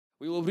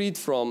We will read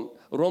from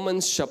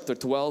Romans chapter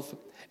 12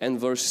 and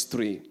verse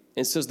 3.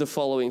 It says the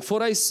following,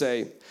 "For I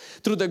say,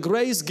 through the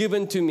grace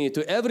given to me,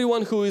 to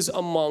everyone who is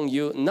among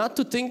you, not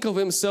to think of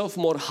himself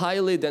more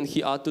highly than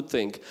he ought to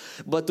think,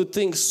 but to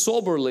think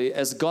soberly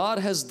as God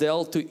has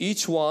dealt to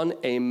each one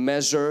a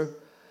measure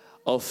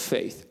of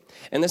faith."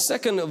 And the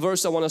second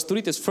verse I want us to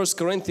read is 1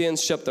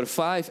 Corinthians chapter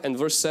 5 and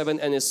verse 7,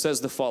 and it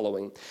says the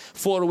following,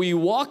 "For we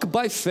walk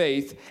by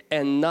faith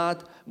and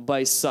not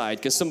by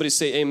sight." Can somebody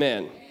say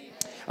amen?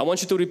 I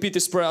want you to repeat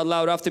this prayer out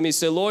loud after me.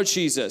 Say, "Lord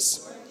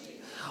Jesus,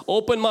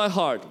 open my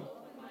heart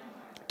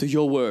to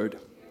your word.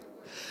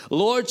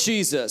 Lord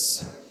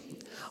Jesus,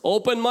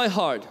 open my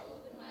heart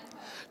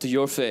to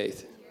your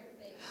faith.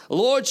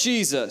 Lord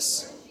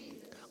Jesus,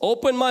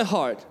 open my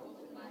heart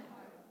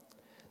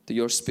to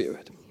your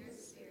spirit."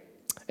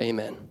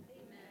 Amen.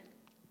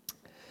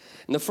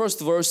 In the first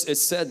verse it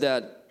said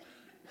that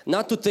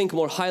not to think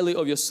more highly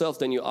of yourself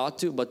than you ought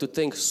to, but to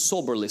think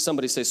soberly.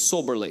 Somebody say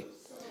soberly.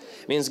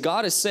 Means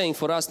God is saying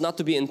for us not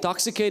to be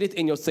intoxicated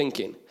in your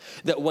thinking.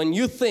 That when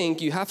you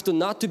think, you have to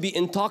not to be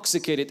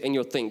intoxicated in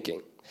your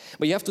thinking.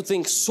 But you have to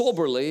think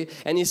soberly,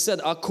 and He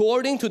said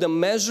according to the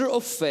measure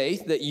of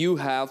faith that you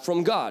have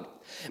from God.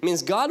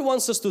 Means God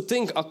wants us to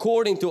think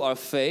according to our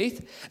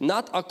faith,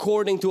 not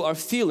according to our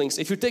feelings.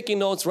 If you're taking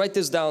notes, write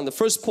this down. The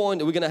first point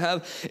that we're going to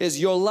have is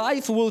your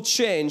life will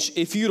change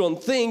if you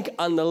don't think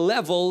on the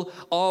level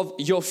of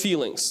your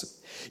feelings.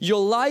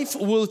 Your life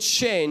will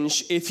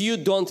change if you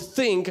don't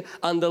think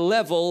on the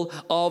level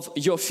of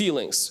your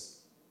feelings.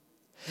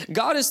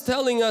 God is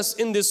telling us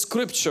in this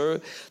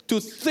scripture to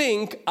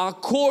think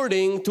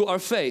according to our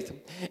faith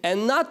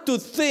and not to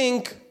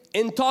think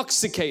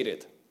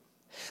intoxicated.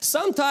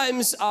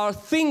 Sometimes our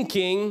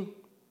thinking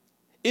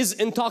is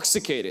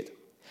intoxicated,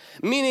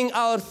 meaning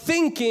our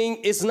thinking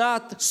is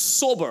not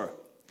sober,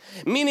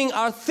 meaning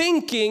our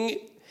thinking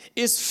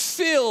is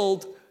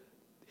filled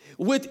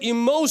with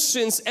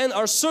emotions and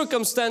our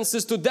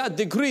circumstances to that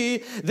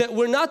degree that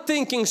we're not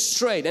thinking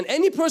straight. And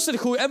any person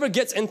who ever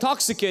gets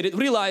intoxicated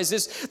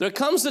realizes there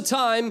comes a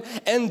time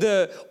and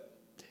the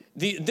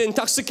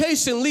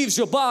intoxication leaves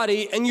your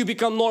body and you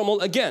become normal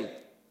again.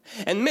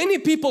 And many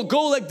people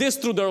go like this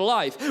through their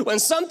life. When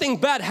something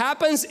bad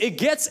happens, it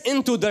gets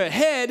into their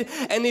head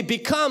and it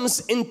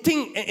becomes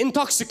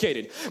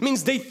intoxicated.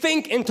 Means they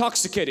think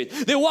intoxicated.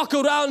 They walk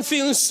around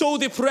feeling so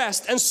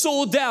depressed and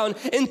so down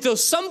until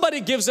somebody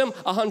gives them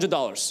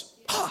 $100.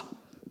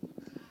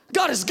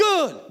 God is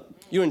good.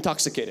 You're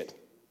intoxicated.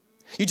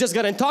 You just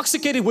got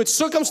intoxicated with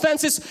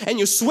circumstances and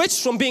you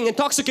switched from being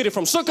intoxicated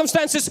from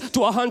circumstances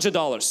to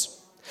 $100.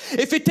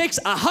 If it takes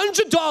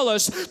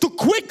 $100 to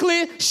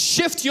quickly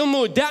shift your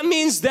mood, that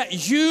means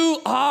that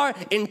you are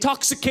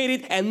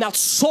intoxicated and not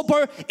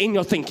sober in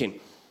your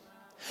thinking.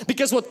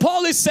 Because what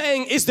Paul is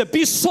saying is that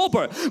be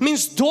sober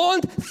means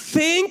don't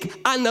think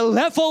on the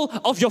level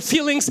of your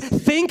feelings,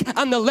 think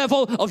on the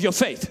level of your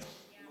faith.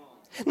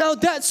 Now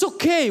that's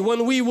okay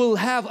when we will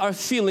have our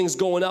feelings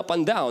going up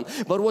and down,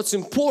 but what's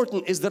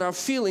important is that our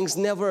feelings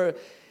never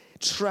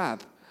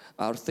trap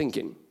our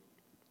thinking.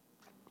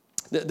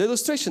 The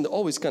illustration that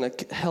always kind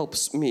of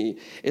helps me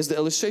is the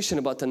illustration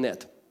about the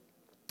net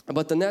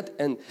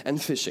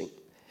and fishing.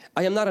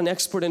 I am not an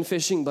expert in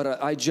fishing, but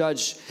I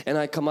judge and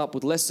I come up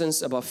with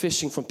lessons about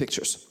fishing from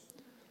pictures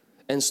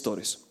and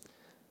stories.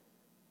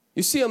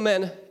 You see a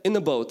man in a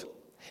boat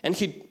and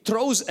he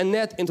throws a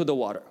net into the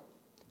water.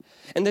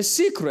 And the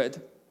secret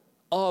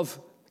of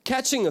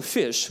catching a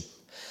fish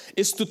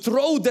is to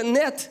throw the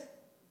net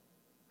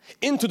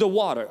into the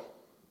water.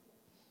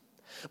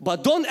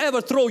 But don't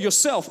ever throw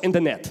yourself in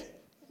the net.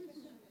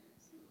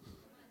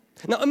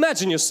 Now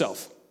imagine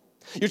yourself.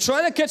 You're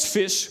trying to catch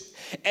fish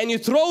and you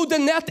throw the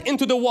net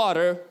into the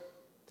water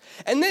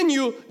and then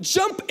you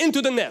jump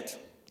into the net.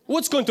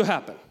 What's going to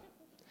happen?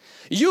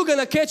 You're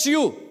gonna catch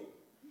you.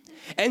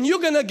 And you're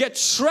gonna get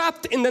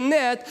trapped in the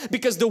net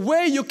because the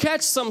way you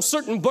catch some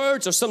certain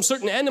birds or some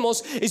certain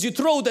animals is you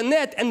throw the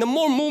net, and the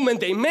more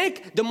movement they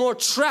make, the more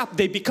trapped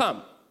they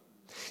become.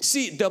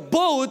 See, the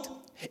boat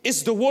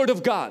is the Word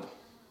of God.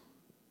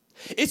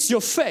 It's your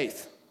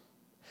faith.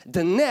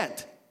 The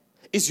net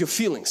is your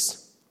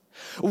feelings.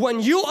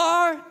 When you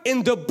are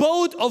in the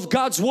boat of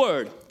God's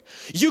Word,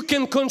 you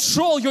can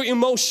control your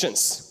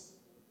emotions.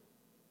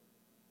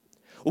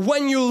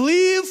 When you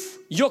leave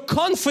your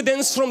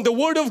confidence from the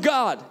Word of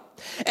God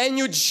and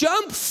you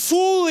jump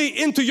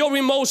fully into your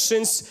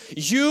emotions,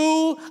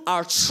 you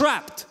are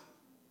trapped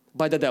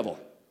by the devil.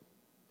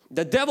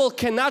 The devil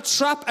cannot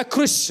trap a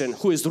Christian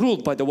who is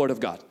ruled by the Word of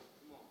God.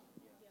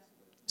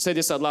 Say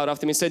this out loud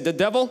after me. Say, the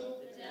devil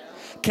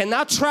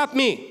cannot trap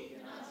me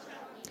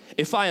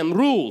if I am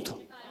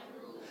ruled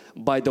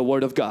by the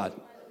Word of God.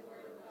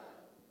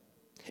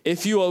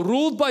 If you are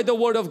ruled by the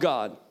Word of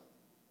God,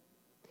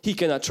 he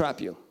cannot trap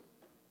you.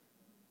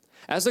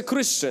 As a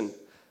Christian,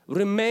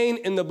 remain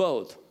in the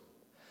boat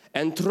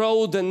and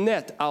throw the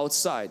net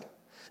outside.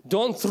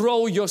 Don't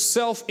throw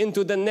yourself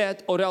into the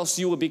net or else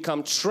you will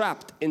become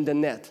trapped in the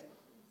net.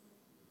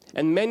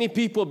 And many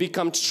people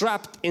become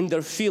trapped in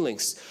their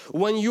feelings.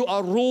 When you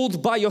are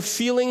ruled by your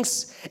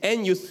feelings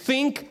and you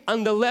think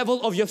on the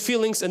level of your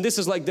feelings, and this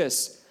is like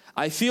this: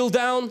 I feel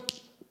down,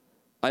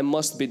 I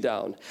must be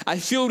down. I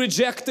feel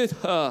rejected,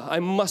 I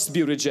must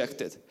be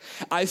rejected.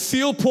 I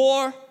feel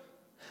poor,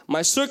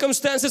 my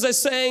circumstances are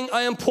saying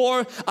I am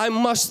poor, I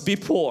must be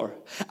poor.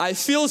 I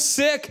feel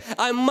sick,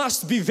 I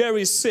must be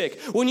very sick.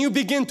 When you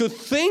begin to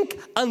think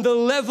on the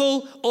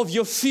level of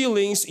your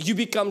feelings, you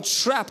become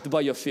trapped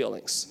by your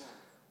feelings.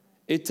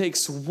 It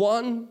takes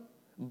one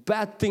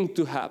bad thing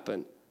to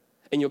happen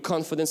and your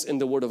confidence in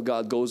the Word of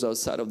God goes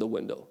outside of the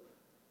window.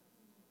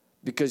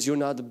 Because you're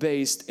not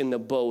based in a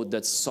boat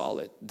that's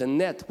solid. The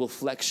net will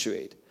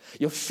fluctuate.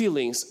 Your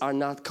feelings are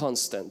not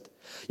constant.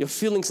 Your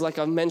feelings, like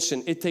I've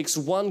mentioned, it takes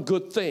one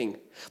good thing.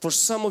 For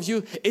some of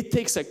you, it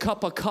takes a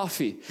cup of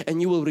coffee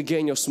and you will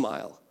regain your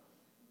smile.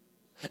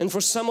 And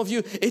for some of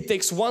you, it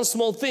takes one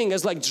small thing,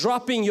 as like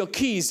dropping your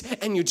keys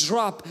and you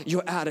drop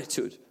your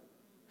attitude.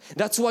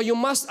 That's why you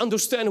must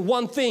understand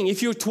one thing.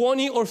 If you're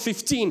 20 or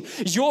 15,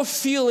 your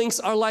feelings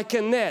are like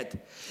a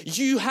net.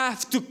 You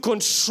have to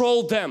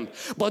control them,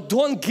 but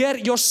don't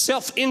get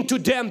yourself into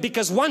them,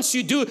 because once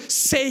you do,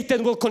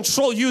 Satan will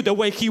control you the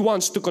way he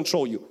wants to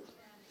control you.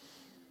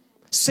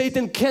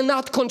 Satan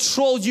cannot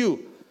control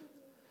you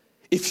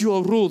if you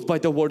are ruled by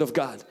the Word of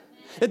God.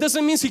 It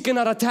doesn't mean he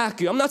cannot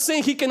attack you. I'm not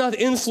saying he cannot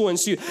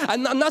influence you.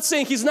 I'm not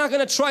saying he's not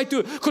going to try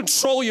to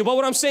control you. But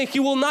what I'm saying, he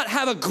will not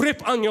have a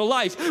grip on your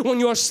life when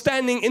you are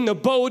standing in the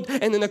boat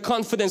and in the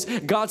confidence.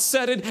 God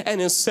said it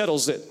and it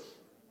settles it.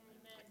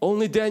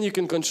 Only then you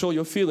can control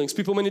your feelings.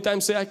 People many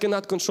times say, I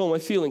cannot control my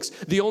feelings.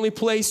 The only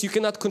place you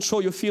cannot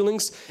control your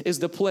feelings is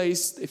the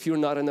place if you're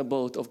not in a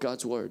boat of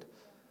God's Word.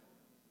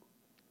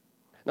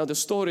 Now the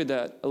story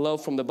that I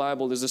love from the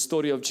Bible is the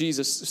story of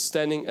Jesus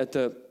standing at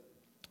the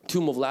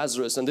tomb of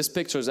Lazarus, and this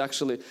picture is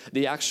actually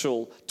the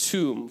actual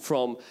tomb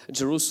from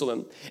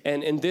Jerusalem.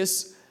 And in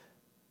this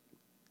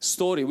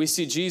story we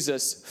see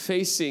Jesus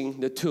facing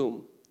the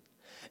tomb,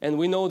 and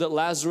we know that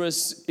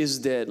Lazarus is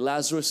dead.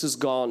 Lazarus is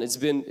gone. It's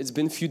been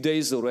a few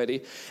days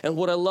already. And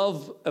what I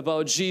love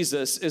about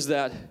Jesus is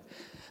that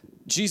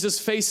Jesus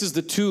faces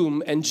the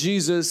tomb and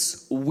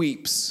Jesus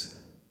weeps.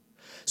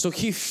 So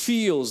he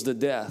feels the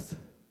death.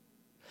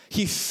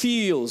 He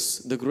feels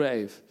the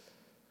grave.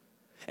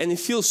 And he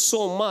feels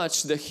so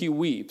much that he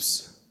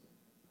weeps.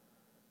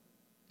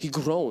 He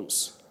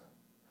groans.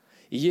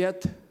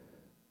 Yet,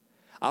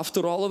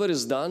 after all of it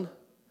is done,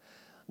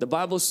 the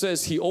Bible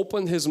says he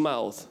opened his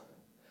mouth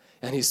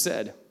and he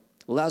said,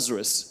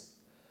 Lazarus,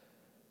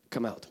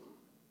 come out.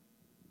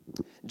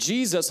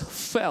 Jesus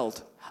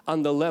felt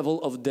on the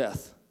level of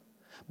death,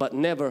 but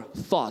never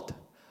thought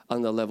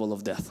on the level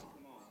of death.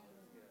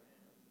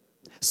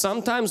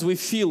 Sometimes we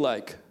feel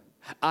like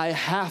I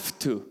have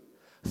to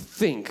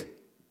think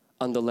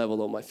on the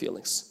level of my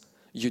feelings.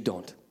 You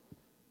don't.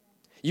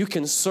 You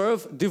can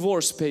serve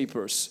divorce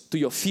papers to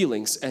your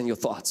feelings and your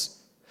thoughts.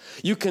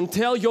 You can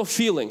tell your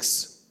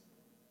feelings.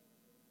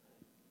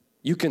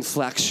 You can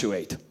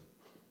fluctuate.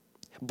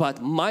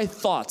 But my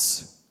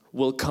thoughts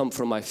will come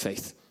from my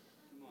faith.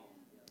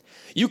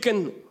 You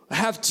can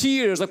have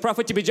tears, like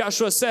Prophet TB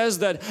Joshua says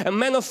that a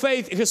man of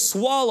faith, he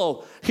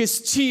swallow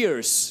his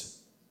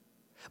tears,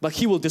 but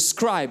he will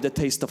describe the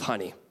taste of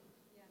honey.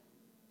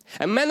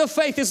 A man of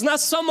faith is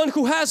not someone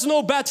who has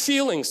no bad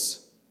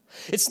feelings.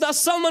 It's not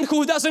someone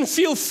who doesn't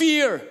feel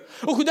fear,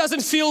 or who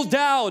doesn't feel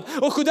doubt,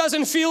 or who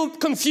doesn't feel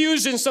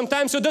confusion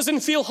sometimes, or doesn't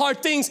feel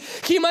hard things.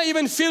 He might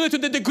even feel it to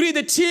the degree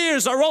that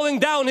tears are rolling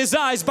down his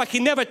eyes, but he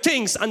never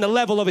thinks on the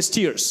level of his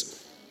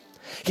tears.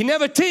 He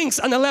never thinks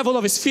on the level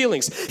of his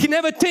feelings. He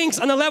never thinks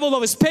on the level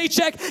of his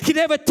paycheck. He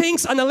never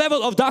thinks on the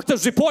level of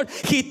doctor's report.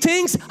 He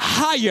thinks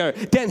higher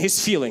than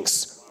his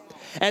feelings.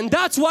 And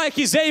that's why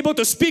he's able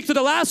to speak to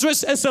the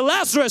Lazarus and say,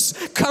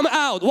 Lazarus, come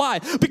out. Why?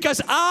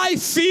 Because I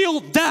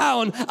feel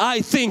down, I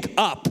think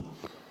up.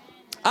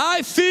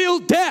 I feel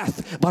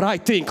death, but I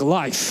think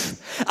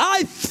life.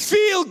 I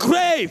feel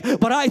grave,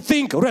 but I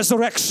think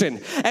resurrection.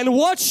 And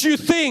what you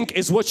think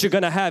is what you're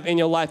going to have in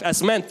your life.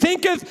 As man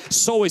thinketh,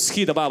 so is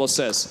he, the Bible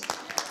says.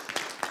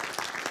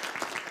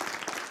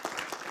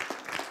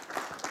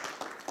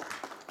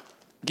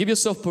 Give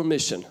yourself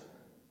permission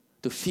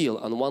to feel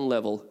on one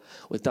level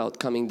without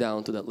coming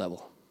down to that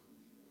level.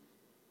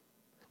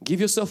 Give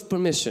yourself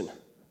permission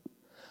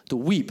to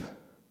weep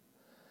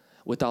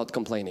without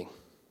complaining.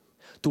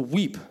 To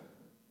weep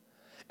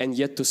and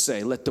yet to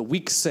say, let the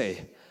weak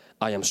say,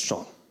 I am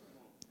strong.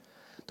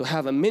 To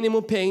have a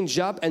minimum paying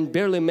job and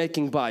barely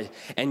making by,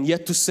 and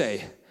yet to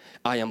say,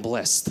 I am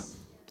blessed.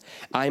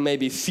 I may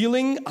be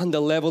feeling on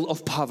the level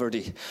of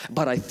poverty,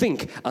 but I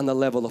think on the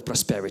level of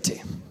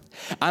prosperity.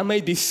 I may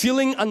be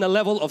feeling on the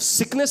level of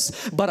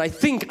sickness, but I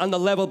think on the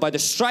level by the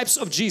stripes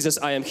of Jesus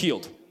I am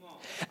healed.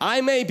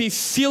 I may be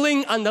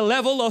feeling on the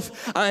level of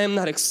I am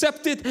not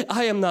accepted,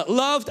 I am not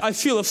loved, I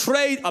feel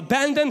afraid,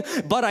 abandoned,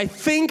 but I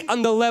think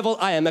on the level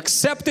I am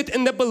accepted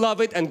in the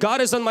beloved, and God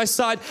is on my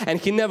side and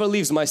He never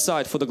leaves my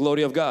side for the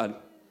glory of God.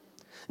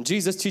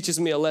 Jesus teaches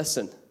me a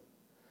lesson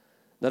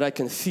that I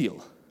can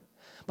feel,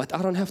 But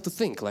I don't have to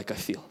think like I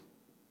feel.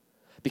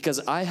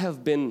 Because I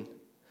have been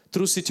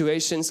through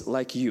situations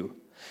like you.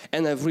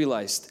 And I've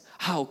realized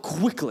how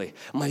quickly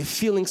my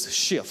feelings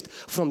shift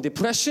from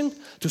depression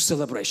to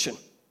celebration.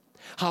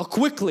 How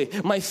quickly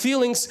my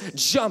feelings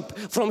jump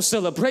from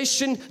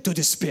celebration to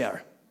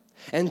despair.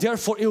 And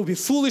therefore it will be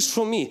foolish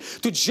for me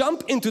to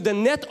jump into the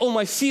net of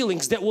my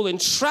feelings that will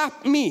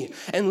entrap me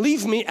and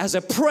leave me as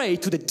a prey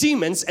to the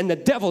demons and the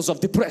devils of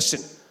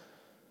depression.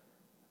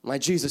 My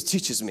Jesus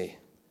teaches me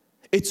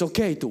it's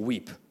okay to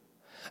weep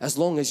as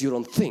long as you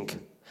don't think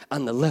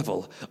on the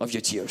level of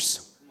your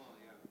tears.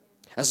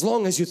 As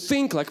long as you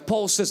think, like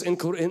Paul says in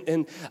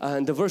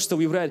the verse that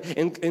we read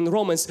in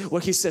Romans, where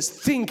he says,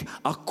 think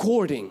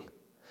according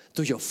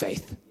to your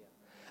faith,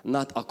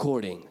 not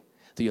according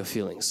to your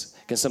feelings.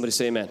 Can somebody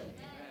say amen?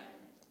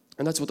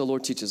 And that's what the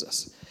Lord teaches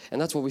us.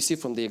 And that's what we see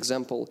from the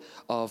example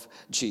of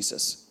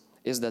Jesus,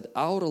 is that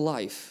our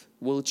life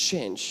will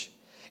change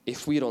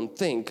if we don't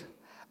think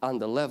on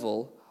the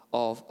level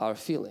of our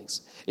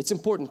feelings. It's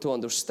important to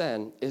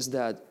understand is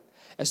that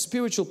a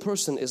spiritual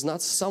person is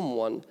not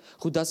someone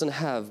who doesn't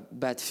have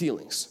bad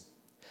feelings.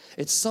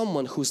 It's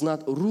someone who's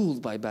not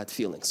ruled by bad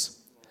feelings.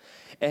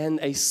 And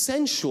a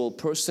sensual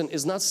person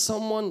is not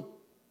someone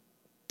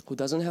who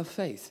doesn't have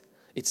faith.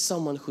 It's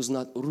someone who's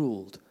not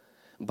ruled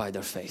by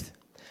their faith.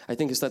 I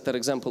think it's like that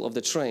example of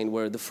the train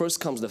where the first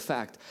comes the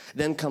fact,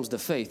 then comes the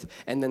faith,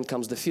 and then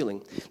comes the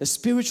feeling. The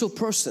spiritual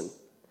person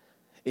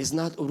is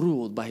not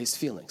ruled by his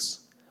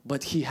feelings,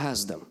 but he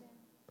has them.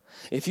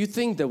 If you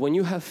think that when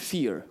you have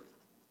fear,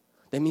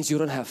 that means you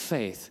don't have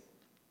faith,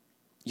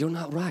 you're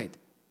not right.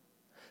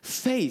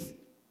 Faith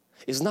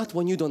is not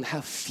when you don't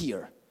have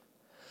fear.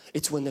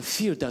 It's when the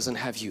fear doesn't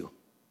have you.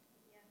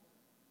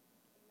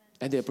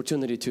 I had the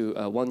opportunity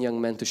to one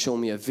young man to show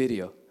me a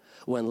video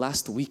when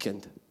last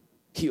weekend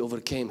he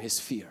overcame his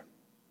fear.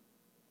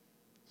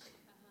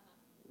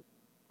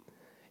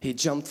 He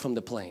jumped from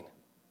the plane.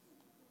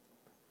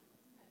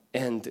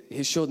 And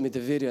he showed me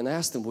the video and I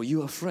asked him, were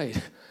you afraid?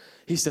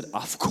 He said,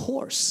 of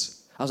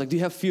course. I was like, do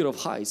you have fear of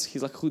heights?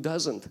 He's like, who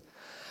doesn't?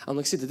 I'm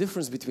like, see, the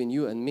difference between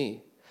you and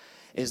me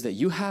is that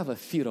you have a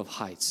fear of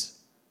heights.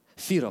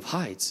 Fear of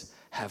heights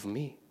have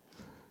me.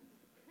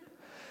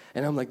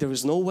 And I'm like, there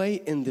is no way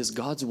in this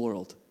God's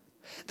world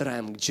that I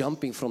am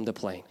jumping from the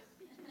plane.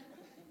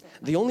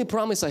 The only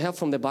promise I have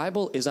from the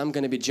Bible is I'm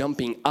going to be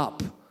jumping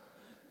up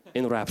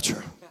in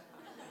rapture.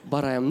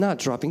 But I am not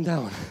dropping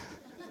down.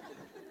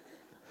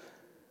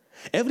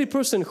 Every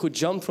person who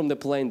jumped from the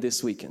plane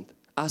this weekend,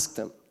 ask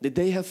them, did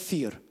they have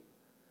fear?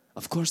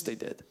 Of course they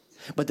did.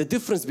 But the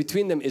difference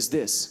between them is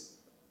this,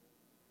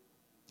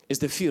 is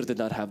the fear did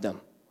not have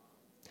them.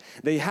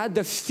 They had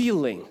the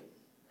feeling,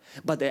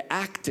 but they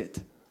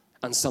acted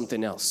on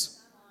something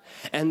else.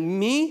 And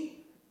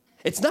me,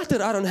 it's not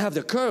that I don't have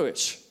the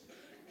courage,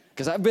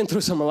 because I've been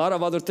through a lot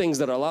of other things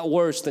that are a lot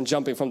worse than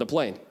jumping from the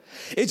plane.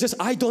 It's just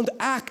I don't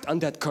act on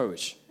that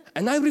courage.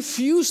 And I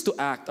refuse to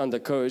act on the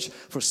courage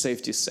for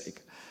safety's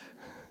sake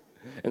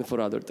and for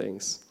other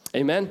things.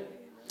 Amen?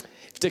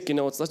 Taking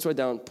notes, let's write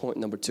down point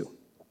number 2.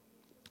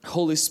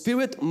 Holy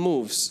Spirit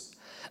moves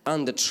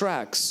on the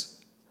tracks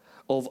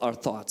of our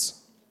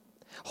thoughts.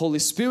 Holy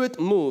Spirit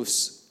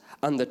moves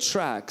on the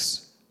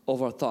tracks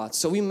of our thoughts.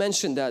 So we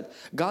mentioned that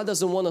God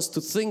doesn't want us to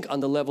think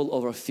on the level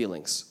of our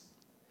feelings.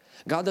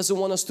 God doesn't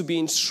want us to be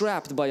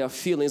entrapped by our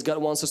feelings. God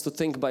wants us to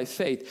think by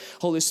faith.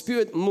 Holy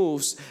Spirit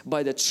moves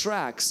by the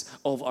tracks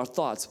of our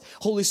thoughts.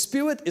 Holy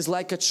Spirit is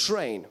like a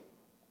train.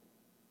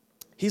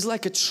 He's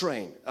like a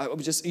train. I'll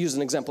just use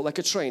an example, like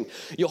a train.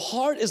 Your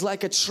heart is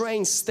like a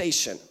train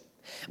station,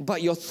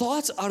 but your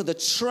thoughts are the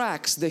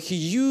tracks that He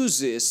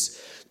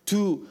uses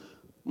to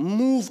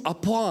move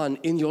upon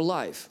in your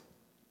life.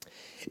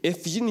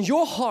 If in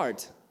your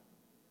heart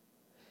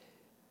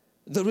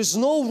there is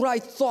no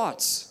right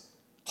thoughts,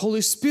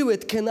 Holy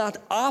Spirit cannot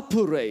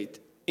operate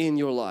in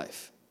your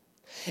life.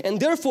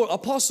 And therefore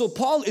Apostle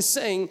Paul is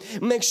saying,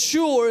 make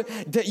sure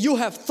that you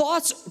have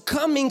thoughts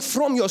coming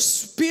from your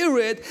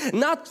spirit,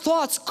 not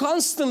thoughts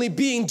constantly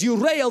being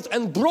derailed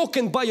and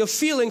broken by your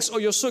feelings or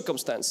your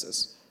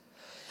circumstances.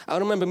 I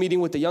remember meeting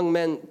with a young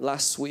man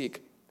last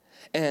week,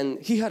 and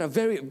he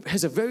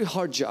has a very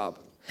hard job,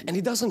 and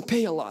he doesn't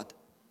pay a lot.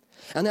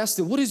 And I asked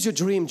him, what is your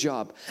dream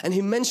job? And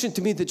he mentioned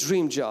to me the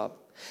dream job.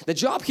 The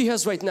job he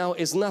has right now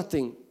is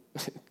nothing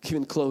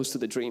even close to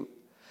the dream.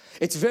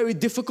 It's very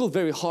difficult,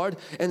 very hard,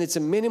 and it's a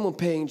minimum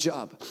paying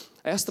job.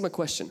 I asked him a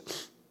question.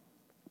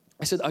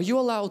 I said, are you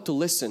allowed to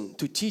listen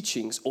to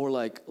teachings or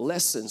like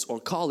lessons or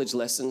college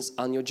lessons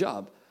on your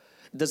job?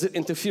 Does it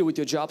interfere with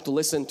your job to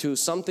listen to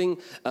something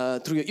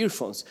through your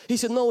earphones? He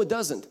said, no, it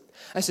doesn't.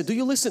 I said, do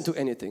you listen to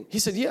anything? He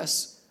said,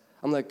 yes.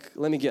 I'm like,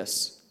 let me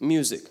guess,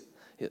 music.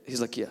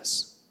 He's like,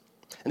 yes.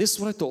 And this is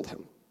what I told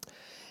him.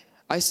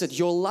 I said,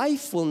 your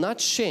life will not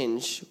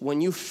change when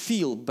you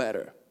feel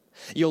better.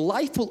 Your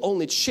life will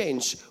only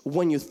change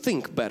when you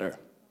think better.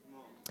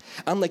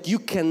 I'm like, you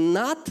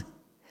cannot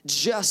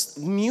just,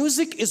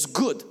 music is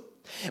good.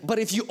 But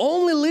if you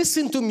only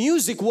listen to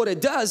music, what it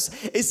does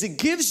is it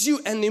gives you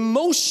an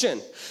emotion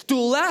to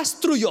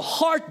last through your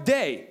hard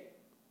day.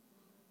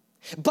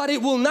 but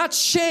it will not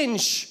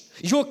change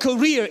your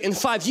career in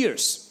 5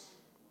 years.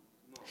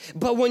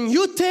 But when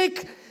you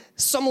take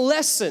some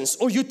lessons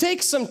or you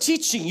take some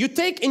teaching, you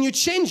take and you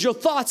change your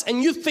thoughts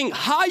and you think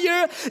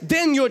higher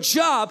than your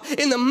job,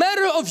 in a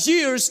matter of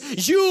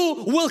years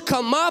you will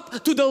come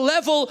up to the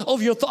level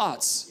of your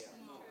thoughts.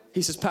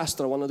 He says,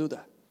 Pastor, I want to do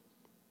that.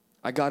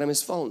 I got him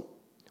his phone.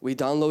 We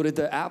downloaded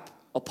the app,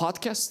 a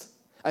podcast.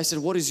 I said,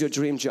 what is your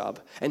dream job?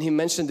 And he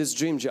mentioned his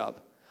dream job.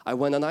 I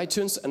went on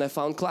iTunes and I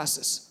found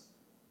classes.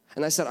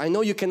 And I said, I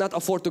know you cannot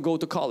afford to go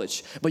to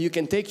college, but you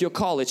can take your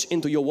college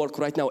into your work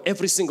right now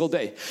every single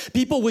day.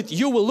 People with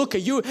you will look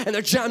at you and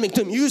they're jamming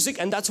to music,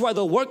 and that's why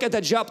they'll work at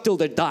that job till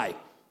they die.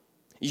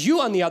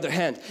 You, on the other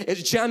hand,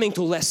 is jamming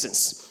to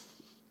lessons.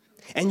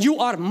 And you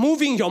are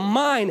moving your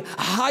mind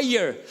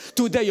higher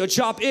to where your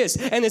job is.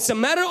 And it's a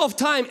matter of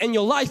time and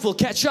your life will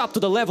catch up to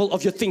the level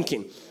of your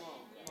thinking.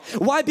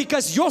 Why?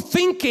 Because your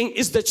thinking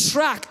is the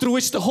track through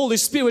which the Holy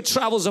Spirit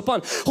travels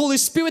upon. Holy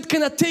Spirit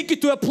cannot take you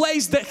to a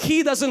place that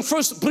He doesn't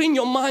first bring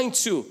your mind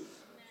to.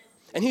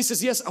 And He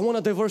says, yes, I want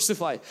to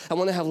diversify. I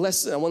want to have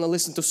lessons. I want to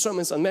listen to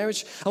sermons on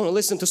marriage. I want to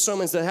listen to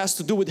sermons that has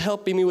to do with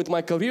helping me with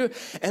my career.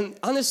 And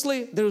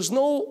honestly, there's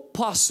no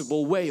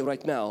possible way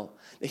right now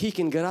that he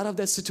can get out of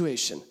that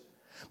situation.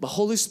 But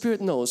Holy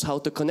Spirit knows how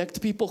to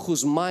connect people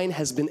whose mind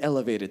has been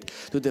elevated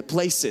to the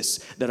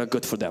places that are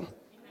good for them.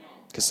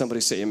 Can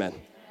somebody say amen?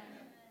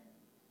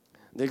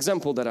 The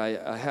example that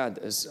I had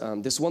is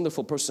this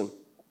wonderful person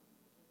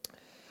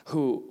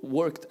who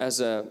worked as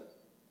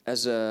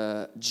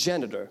a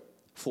janitor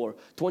for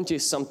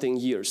 20-something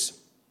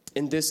years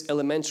in this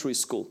elementary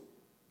school.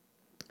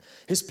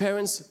 His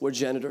parents were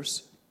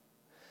janitors,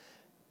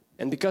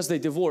 and because they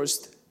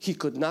divorced, he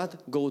could not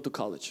go to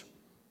college.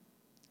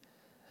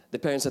 The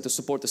parents had to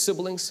support the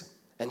siblings,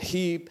 and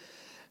he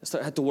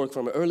had to work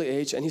from an early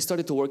age, and he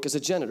started to work as a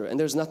janitor. And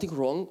there's nothing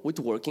wrong with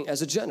working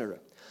as a janitor.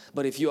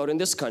 But if you are in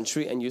this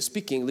country and you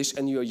speak English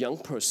and you're a young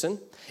person,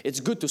 it's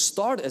good to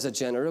start as a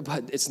janitor,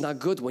 but it's not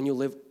good when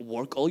you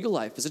work all your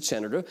life as a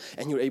janitor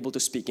and you're able to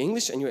speak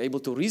English and you're able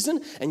to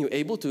reason and you're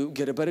able to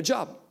get a better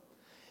job.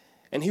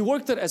 And he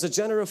worked there as a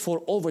janitor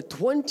for over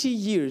 20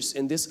 years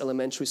in this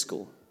elementary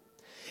school.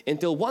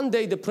 Until one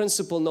day the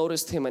principal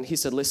noticed him and he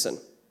said, listen,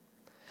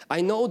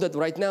 I know that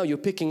right now you're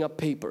picking up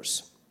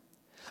papers,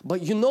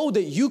 but you know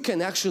that you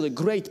can actually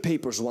grade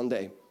papers one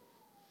day.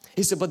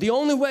 He said, but the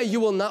only way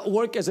you will not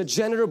work as a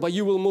janitor, but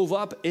you will move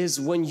up, is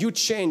when you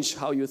change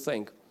how you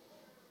think.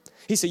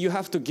 He said, you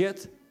have to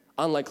get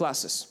online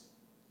classes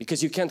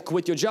because you can't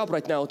quit your job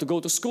right now to go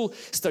to school,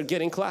 start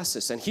getting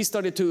classes. And he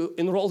started to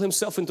enroll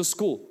himself into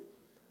school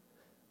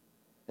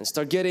and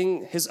start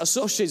getting his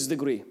associate's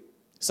degree,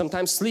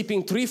 sometimes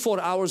sleeping 3-4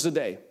 hours a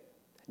day,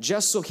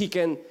 just so he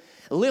can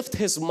lift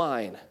his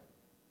mind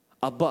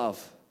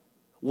above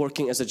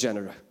working as a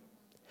janitor.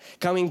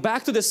 Coming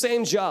back to the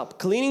same job,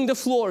 cleaning the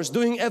floors,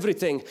 doing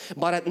everything,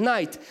 but at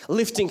night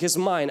lifting his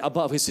mind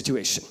above his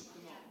situation.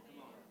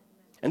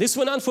 And this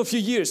went on for a few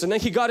years, and then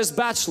he got his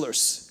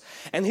bachelor's,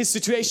 and his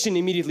situation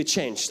immediately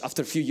changed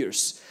after a few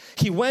years.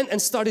 He went and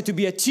started to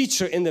be a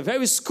teacher in the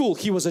very school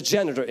he was a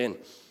janitor in.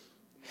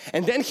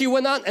 And then he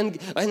went on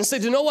and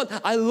said, you know what,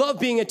 I love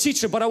being a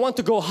teacher, but I want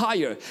to go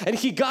higher. And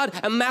he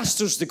got a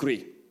master's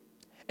degree.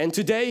 And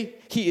today,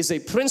 he is a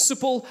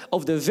principal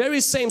of the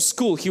very same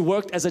school he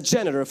worked as a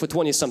janitor for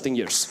 20-something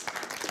years.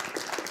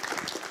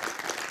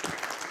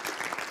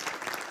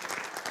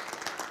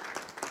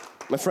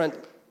 My friend,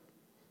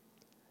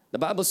 the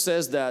Bible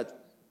says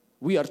that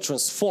we are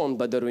transformed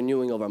by the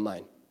renewing of our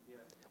mind,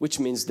 which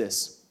means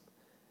this: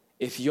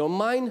 if your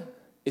mind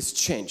is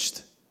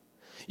changed,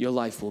 your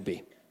life will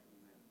be.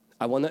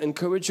 I want to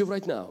encourage you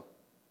right now.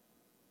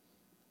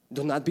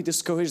 Do not be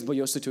discouraged by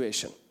your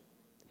situation.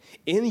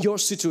 In your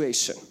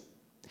situation,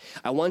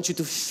 I want you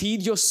to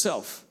feed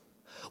yourself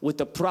with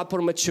the proper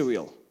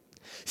material.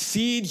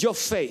 Feed your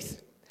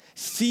faith.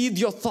 Feed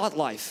your thought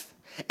life.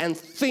 And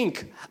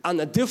think on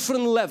a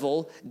different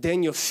level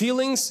than your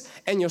feelings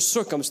and your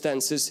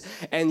circumstances.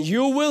 And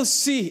you will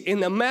see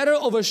in a matter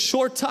of a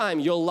short time,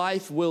 your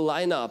life will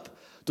line up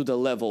to the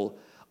level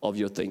of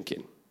your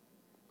thinking.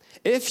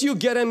 If you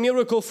get a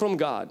miracle from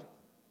God,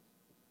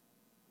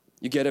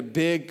 you get a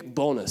big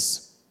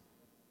bonus.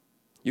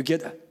 You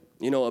get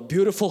a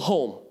beautiful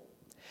home,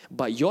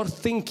 but your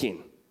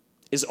thinking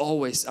is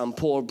always, I'm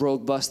poor,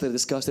 broke, busted,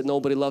 disgusted,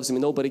 nobody loves me,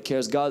 nobody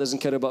cares, God doesn't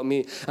care about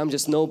me, I'm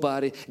just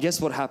nobody.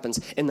 Guess what happens?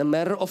 In a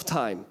matter of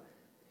time,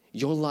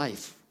 your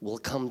life will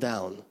come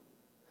down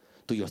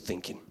to your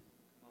thinking.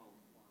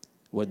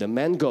 Where the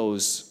mind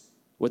goes,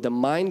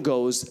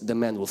 the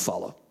man will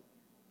follow.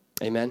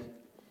 Amen?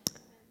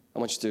 I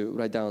want you to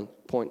write down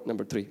point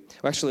number 3.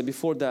 Actually,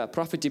 before that,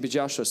 Prophet T.B.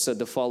 Joshua said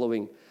the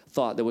following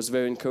thought that was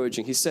very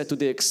encouraging. He said, to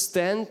the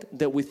extent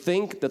that we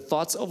think the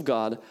thoughts of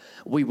God,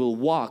 we will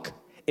walk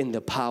in the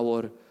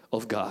power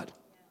of God.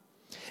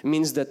 It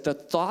means that the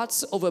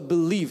thoughts of a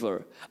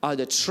believer are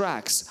the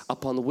tracks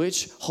upon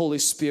which Holy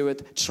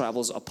Spirit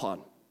travels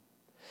upon.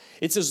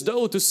 It's as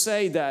though to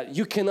say that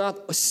you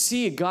cannot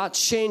see God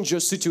change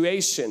your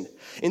situation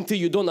until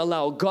you don't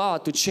allow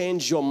God to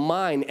change your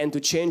mind and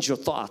to change your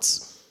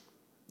thoughts.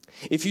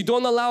 If you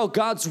don't allow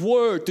God's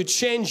Word to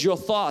change your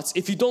thoughts,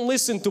 if you don't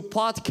listen to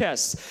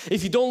podcasts,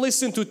 if you don't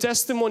listen to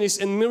testimonies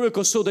and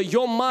miracles so that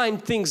your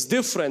mind thinks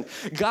different,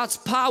 God's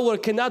power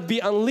cannot be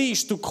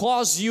unleashed to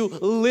cause you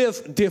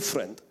live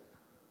different.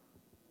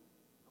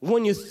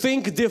 When you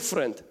think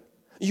different,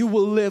 you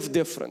will live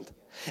different.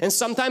 And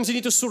sometimes you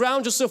need to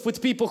surround yourself with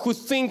people who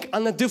think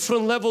on a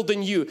different level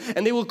than you,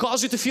 and they will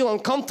cause you to feel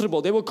uncomfortable.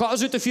 They will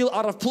cause you to feel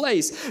out of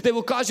place. They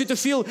will cause you to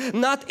feel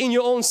not in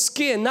your own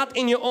skin, not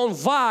in your own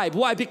vibe.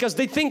 Why? Because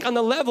they think on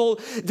a level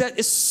that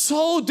is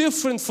so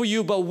different for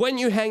you. But when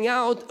you hang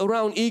out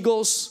around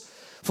eagles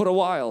for a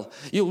while,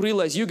 you'll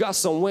realize you got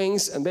some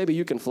wings and baby,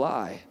 you can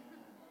fly.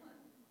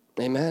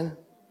 Amen.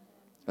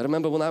 I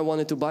remember when I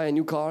wanted to buy a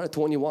new car at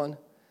 21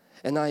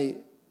 and I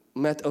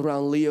met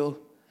around Leo.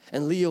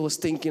 And Leo was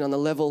thinking on a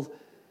level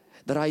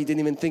that I didn't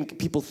even think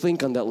people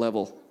think on that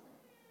level.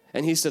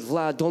 And he said,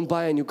 Vlad, don't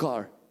buy a new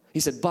car.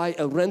 He said, buy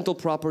a rental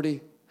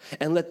property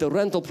and let the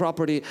rental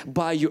property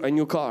buy you a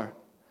new car.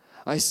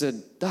 I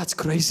said, that's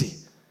crazy.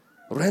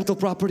 Rental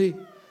property?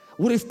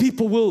 What if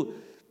people will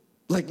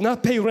like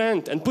not pay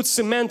rent and put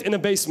cement in a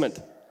basement?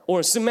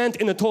 Or cement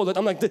in the toilet.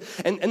 I'm like,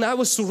 and I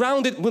was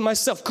surrounded with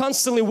myself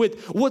constantly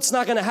with what's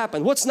not going to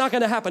happen, what's not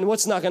going to happen,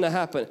 what's not going to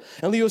happen.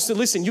 And Leo said,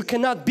 listen, you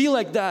cannot be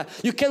like that.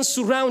 You can't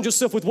surround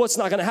yourself with what's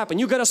not going to happen.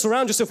 You got to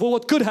surround yourself with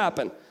what could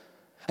happen.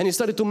 And he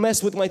started to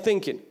mess with my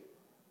thinking.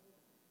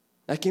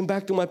 I came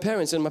back to my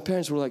parents and my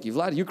parents were like,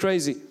 Vlad, you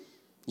crazy.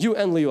 You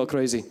and Leo are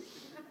crazy.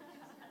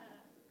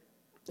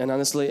 And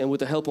honestly, and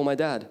with the help of my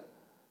dad,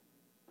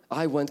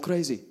 I went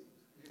crazy.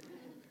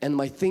 And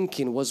my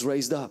thinking was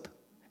raised up.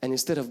 And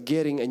instead of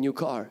getting a new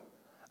car,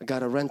 I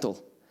got a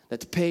rental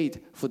that paid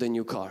for the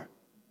new car.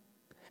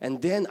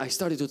 And then I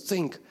started to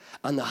think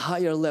on a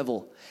higher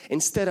level.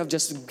 Instead of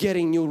just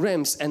getting new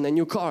rims and a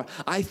new car,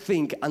 I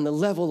think on the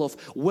level of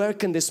where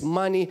can this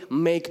money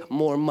make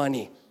more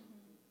money?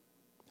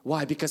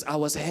 Why? Because I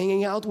was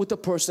hanging out with a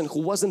person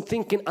who wasn't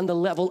thinking on the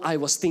level I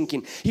was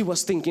thinking. He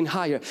was thinking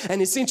higher.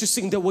 And it's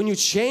interesting that when you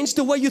change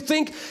the way you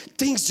think,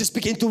 things just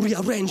begin to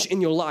rearrange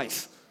in your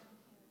life.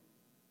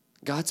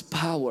 God's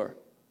power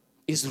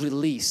is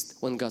released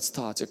when God's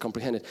thoughts are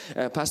comprehended.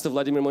 Pastor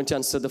Vladimir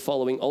said the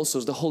following also,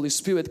 the Holy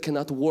Spirit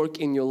cannot work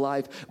in your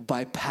life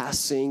by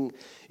passing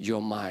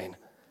your mind.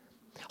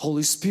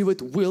 Holy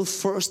Spirit will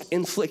first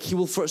inflict, He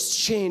will first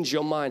change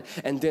your mind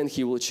and then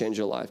He will change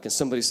your life. Can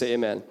somebody say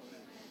amen?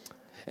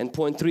 And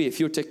point 3, if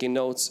you're taking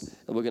notes,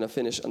 and we're going to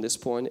finish on this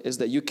point, is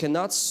that you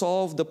cannot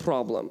solve the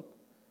problem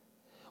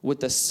with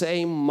the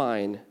same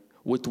mind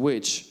with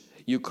which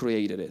you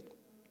created it.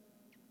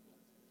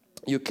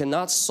 You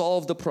cannot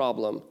solve the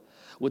problem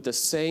with the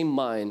same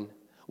mind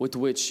with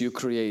which you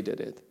created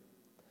it.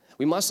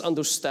 We must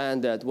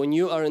understand that when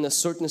you are in a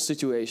certain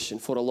situation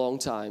for a long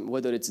time,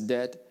 whether it's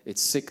death,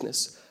 it's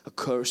sickness, a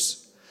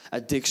curse,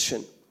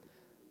 addiction,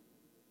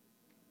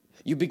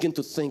 you begin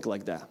to think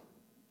like that.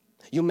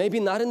 You maybe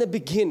not in the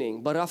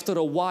beginning, but after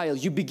a while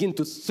you begin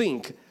to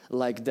think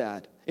like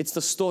that. It's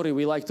the story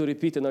we like to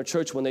repeat in our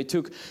church when they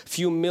took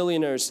few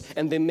millionaires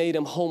and they made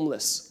them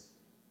homeless.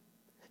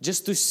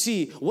 Just to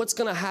see what's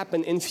going to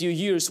happen in a few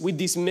years with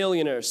these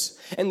millionaires.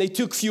 And they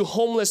took few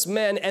homeless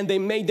men and they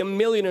made them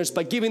millionaires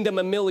by giving them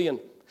 $1 million.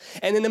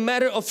 And in a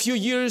matter of few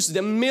years,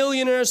 the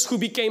millionaires who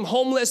became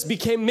homeless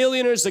became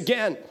millionaires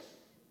again.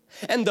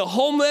 And the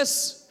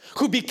homeless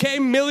who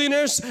became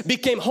millionaires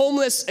became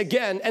homeless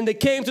again. And they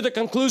came to the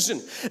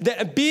conclusion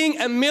that being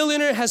a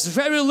millionaire has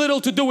very little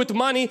to do with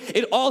money.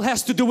 It all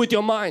has to do with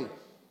your mind.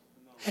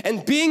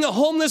 And being a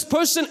homeless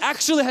person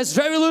actually has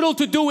very little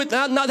to do with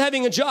not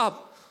having a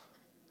job.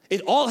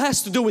 It all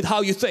has to do with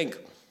how you think.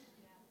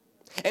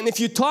 And if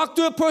you talk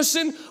to a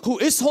person who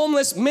is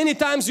homeless, many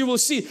times you will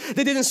see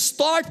they didn't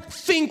start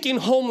thinking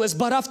homeless,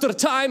 but after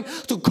time,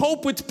 to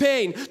cope with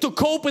pain, to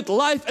cope with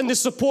life and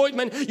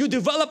disappointment, you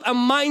develop a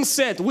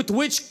mindset with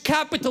which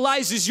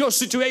capitalizes your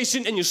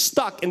situation and you're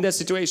stuck in that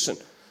situation.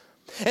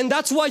 And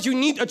that's why you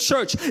need a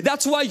church.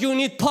 That's why you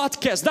need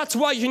podcasts. That's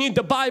why you need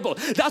the Bible.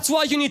 That's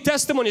why you need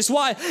testimonies.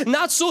 Why?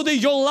 Not so that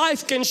your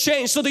life can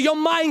change, so that your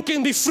mind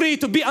can be free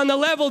to be on a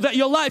level that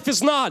your life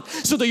is not,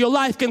 so that your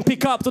life can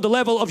pick up to the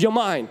level of your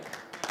mind.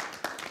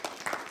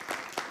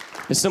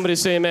 Can somebody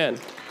say amen?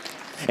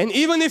 And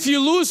even if you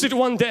lose it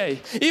one day,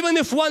 even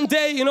if one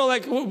day, you know,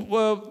 like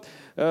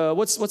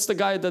what's the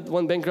guy that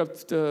went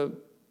bankrupt?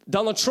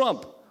 Donald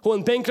Trump, who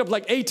went bankrupt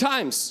like 8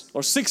 times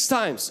or 6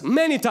 times,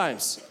 many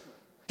times.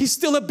 He's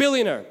still a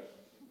billionaire.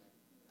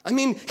 I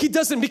mean, he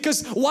doesn't,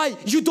 because why?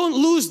 You don't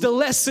lose the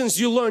lessons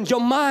you learned. Your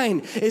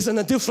mind is on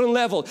a different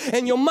level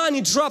and your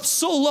money drops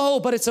so low,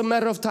 but it's a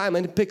matter of time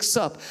and it picks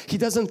up. He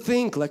doesn't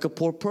think like a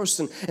poor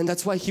person, and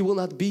that's why he will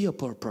not be a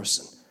poor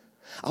person.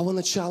 I want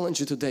to challenge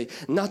you today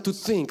not to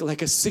think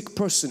like a sick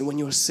person when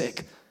you're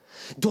sick.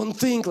 Don't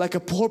think like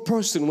a poor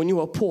person when you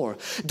are poor.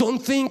 Don't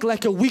think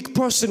like a weak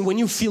person when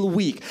you feel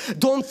weak.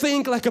 Don't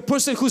think like a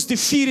person who's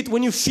defeated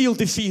when you feel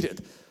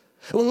defeated.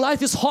 When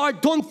life is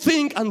hard, don't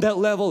think on that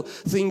level.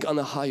 Think on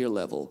a higher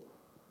level.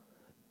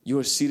 You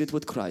are seated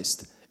with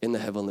Christ in the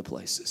heavenly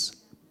places.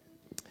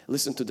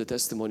 Listen to the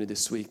testimony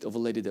this week of a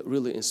lady that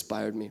really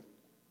inspired me.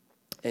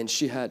 And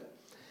she had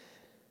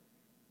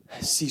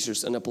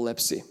seizures and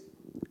epilepsy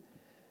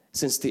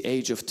since the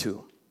age of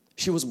 2.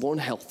 She was born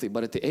healthy,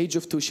 but at the age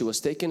of 2, she was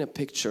taking a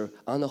picture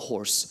on a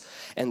horse,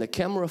 and the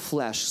camera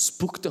flash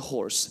spooked the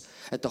horse.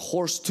 And the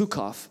horse took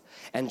off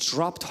and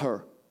dropped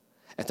her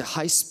at a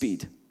high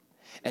speed.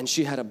 And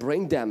she had a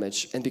brain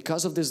damage, and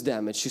because of this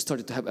damage, she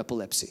started to have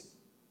epilepsy.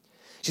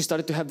 She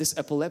started to have this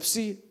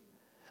epilepsy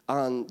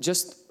on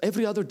just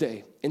every other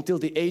day until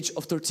the age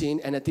of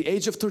 13. And at the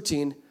age of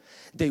 13,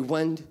 they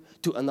went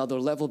to another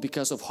level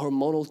because of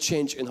hormonal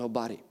change in her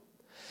body.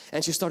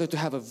 And she started to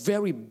have a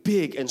very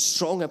big and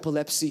strong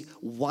epilepsy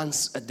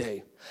once a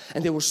day.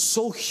 And they were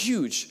so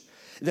huge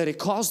that it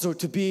caused her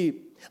to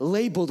be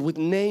labeled with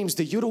names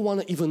that you don't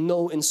want to even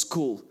know in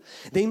school.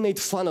 They made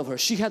fun of her.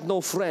 She had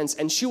no friends,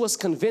 and she was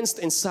convinced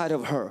inside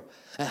of her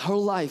that her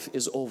life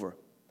is over.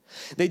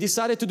 They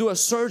decided to do a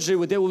surgery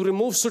where they will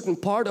remove certain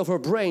part of her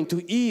brain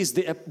to ease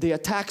the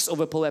attacks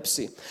of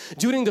epilepsy.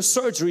 During the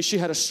surgery, she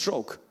had a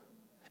stroke,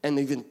 and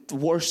even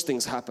worse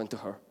things happened to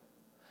her.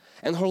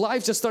 And her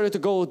life just started to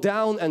go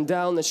down and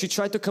down, and she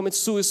tried to commit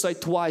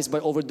suicide twice by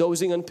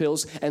overdosing on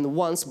pills and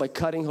once by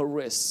cutting her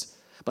wrists.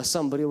 But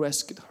somebody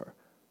rescued her.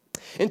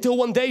 Until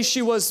one day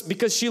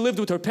because she lived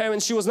with her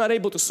parents, she was not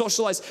able to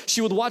socialize. She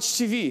would watch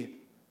TV.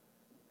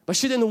 But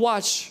she didn't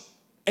watch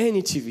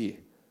any TV.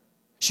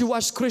 She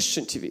watched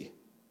Christian TV.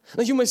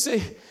 Now you may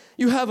say,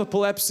 you have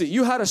epilepsy,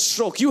 you had a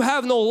stroke, you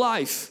have no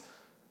life.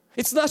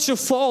 It's not your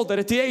fault that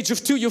at the age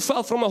of 2 you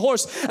fell from a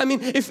horse. I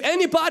mean, if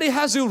anybody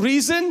has a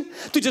reason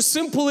to just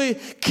simply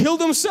kill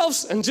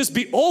themselves and just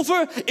be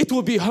over, it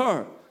will be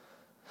her.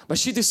 But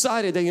she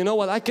decided that, you know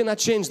what, I cannot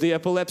change the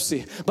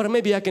epilepsy, but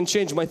maybe I can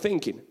change my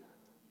thinking.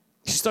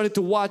 She started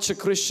to watch a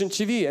Christian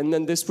TV, and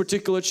then this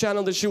particular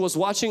channel that she was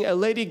watching, a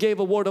lady gave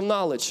a word of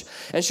knowledge.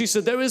 And she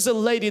said, there is a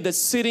lady that's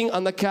sitting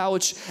on the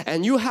couch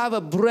and you have a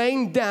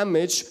brain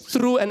damage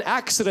through an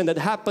accident that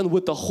happened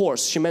with the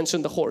horse. She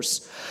mentioned the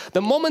horse.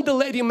 The moment the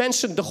lady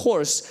mentioned the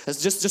horse,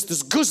 as just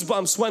this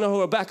goosebumps went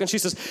over her back, and she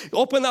says,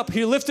 open up.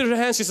 He lifted her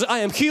hands. She said, I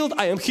am healed,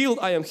 I am healed,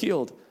 I am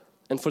healed.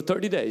 And for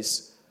 30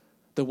 days,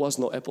 there was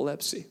no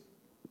epilepsy.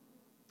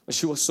 And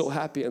she was so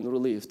happy and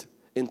relieved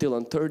until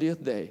on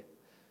 30th day,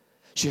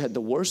 she had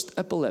the worst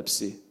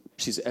epilepsy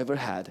she's ever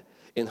had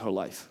in her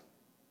life.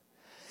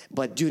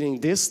 But during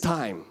this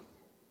time,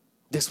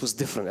 this was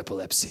different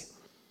epilepsy.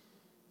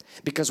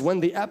 Because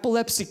when the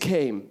epilepsy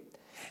came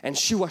and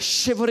she was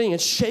shivering and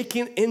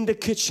shaking in the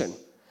kitchen,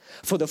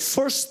 for the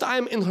first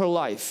time in her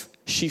life,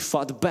 she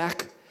fought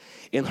back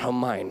in her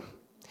mind.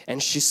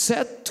 And she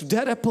said to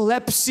that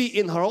epilepsy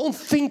in her own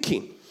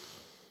thinking,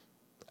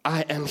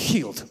 I am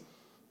healed.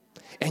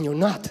 And you're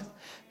not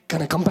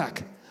gonna come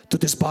back to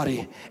this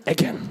body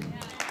again.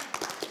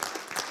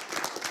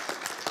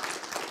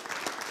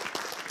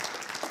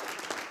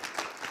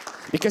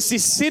 Because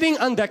she's sitting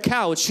on the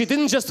couch, she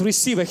didn't just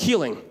receive a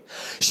healing,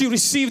 she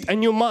received a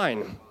new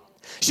mind.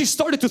 She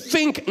started to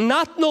think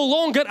no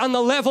longer on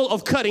the level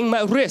of cutting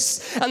my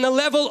wrists, on the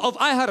level of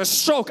I had a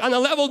stroke, on the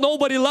level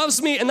nobody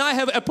loves me and I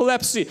have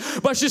epilepsy.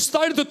 But she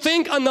started to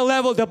think on the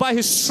level that by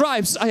His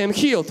stripes I am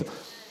healed.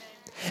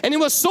 And it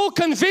was so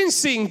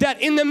convincing that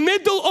in the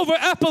middle of her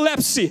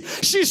epilepsy,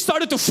 she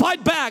started to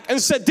fight back and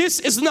said, this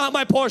is not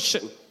my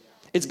portion.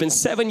 It's been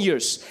 7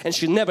 years and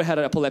she never had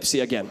an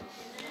epilepsy again.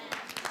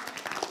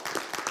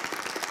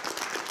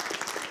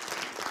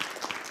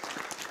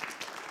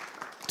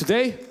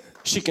 Today,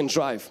 she can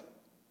drive.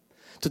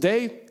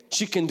 Today,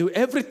 she can do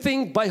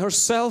everything by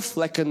herself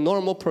like a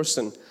normal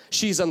person.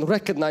 She is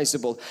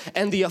unrecognizable.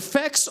 And the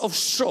effects of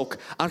stroke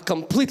are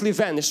completely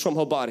vanished from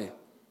her body.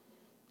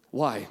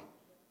 Why?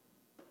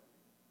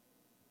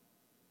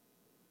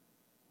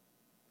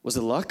 Was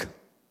it luck?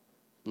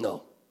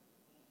 No.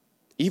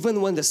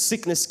 Even when the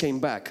sickness came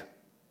back,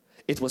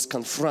 it was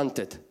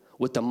confronted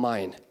with a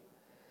mind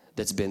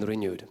that's been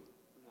renewed.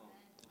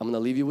 I'm going to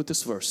leave you with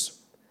this verse.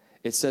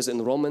 It says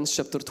in Romans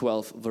chapter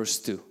 12 verse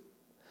 2.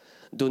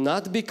 Do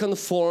not be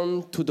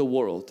conformed to the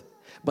world,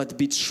 but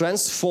be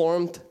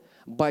transformed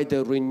by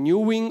the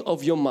renewing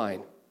of your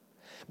mind.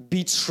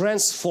 Be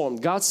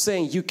transformed. God's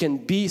saying you can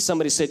be,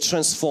 somebody say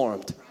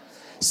transformed.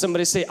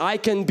 Somebody say I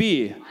can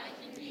be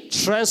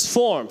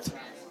transformed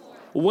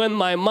when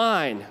my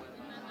mind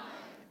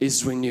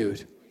is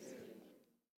renewed.